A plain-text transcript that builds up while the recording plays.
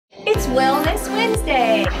It's Wellness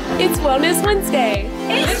Wednesday. It's Wellness Wednesday.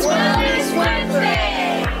 It's Wellness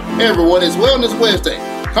Wednesday. Hey everyone, it's Wellness Wednesday.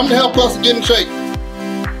 Come to HealthPlus and get in shape.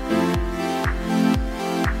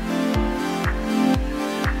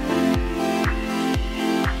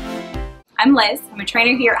 I'm Liz. I'm a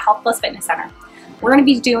trainer here at HealthPlus Fitness Center. We're going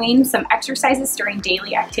to be doing some exercises during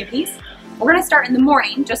daily activities. We're going to start in the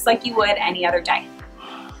morning just like you would any other day.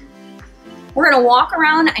 We're going to walk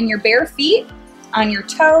around on your bare feet, on your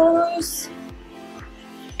toes,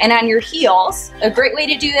 and on your heels. A great way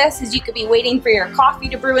to do this is you could be waiting for your coffee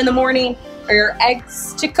to brew in the morning or your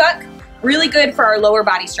eggs to cook. Really good for our lower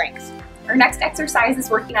body strength. Our next exercise is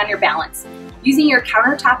working on your balance. Using your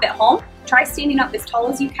countertop at home, try standing up as tall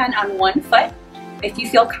as you can on one foot. If you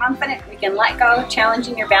feel confident, we can let go,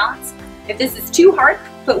 challenging your balance. If this is too hard,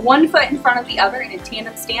 put one foot in front of the other in a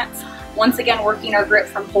tandem stance. Once again, working our grip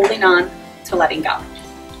from holding on to letting go.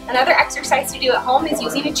 Another exercise to do at home is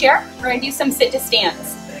using a chair. We're going to do some sit to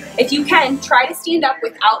stands. If you can, try to stand up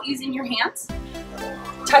without using your hands,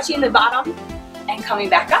 touching the bottom and coming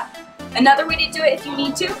back up. Another way to do it if you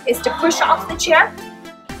need to is to push off the chair.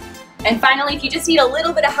 And finally, if you just need a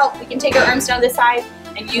little bit of help, we can take our arms down to the side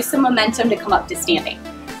and use some momentum to come up to standing.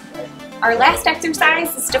 Our last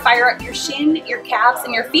exercise is to fire up your shin, your calves,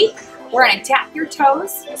 and your feet. We're going to tap your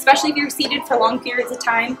toes, especially if you're seated for long periods of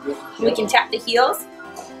time. We can tap the heels.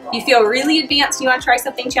 If you feel really advanced and you want to try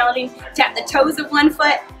something challenging, tap the toes of one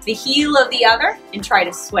foot, the heel of the other, and try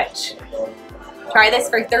to switch. Try this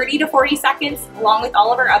for 30 to 40 seconds along with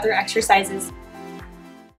all of our other exercises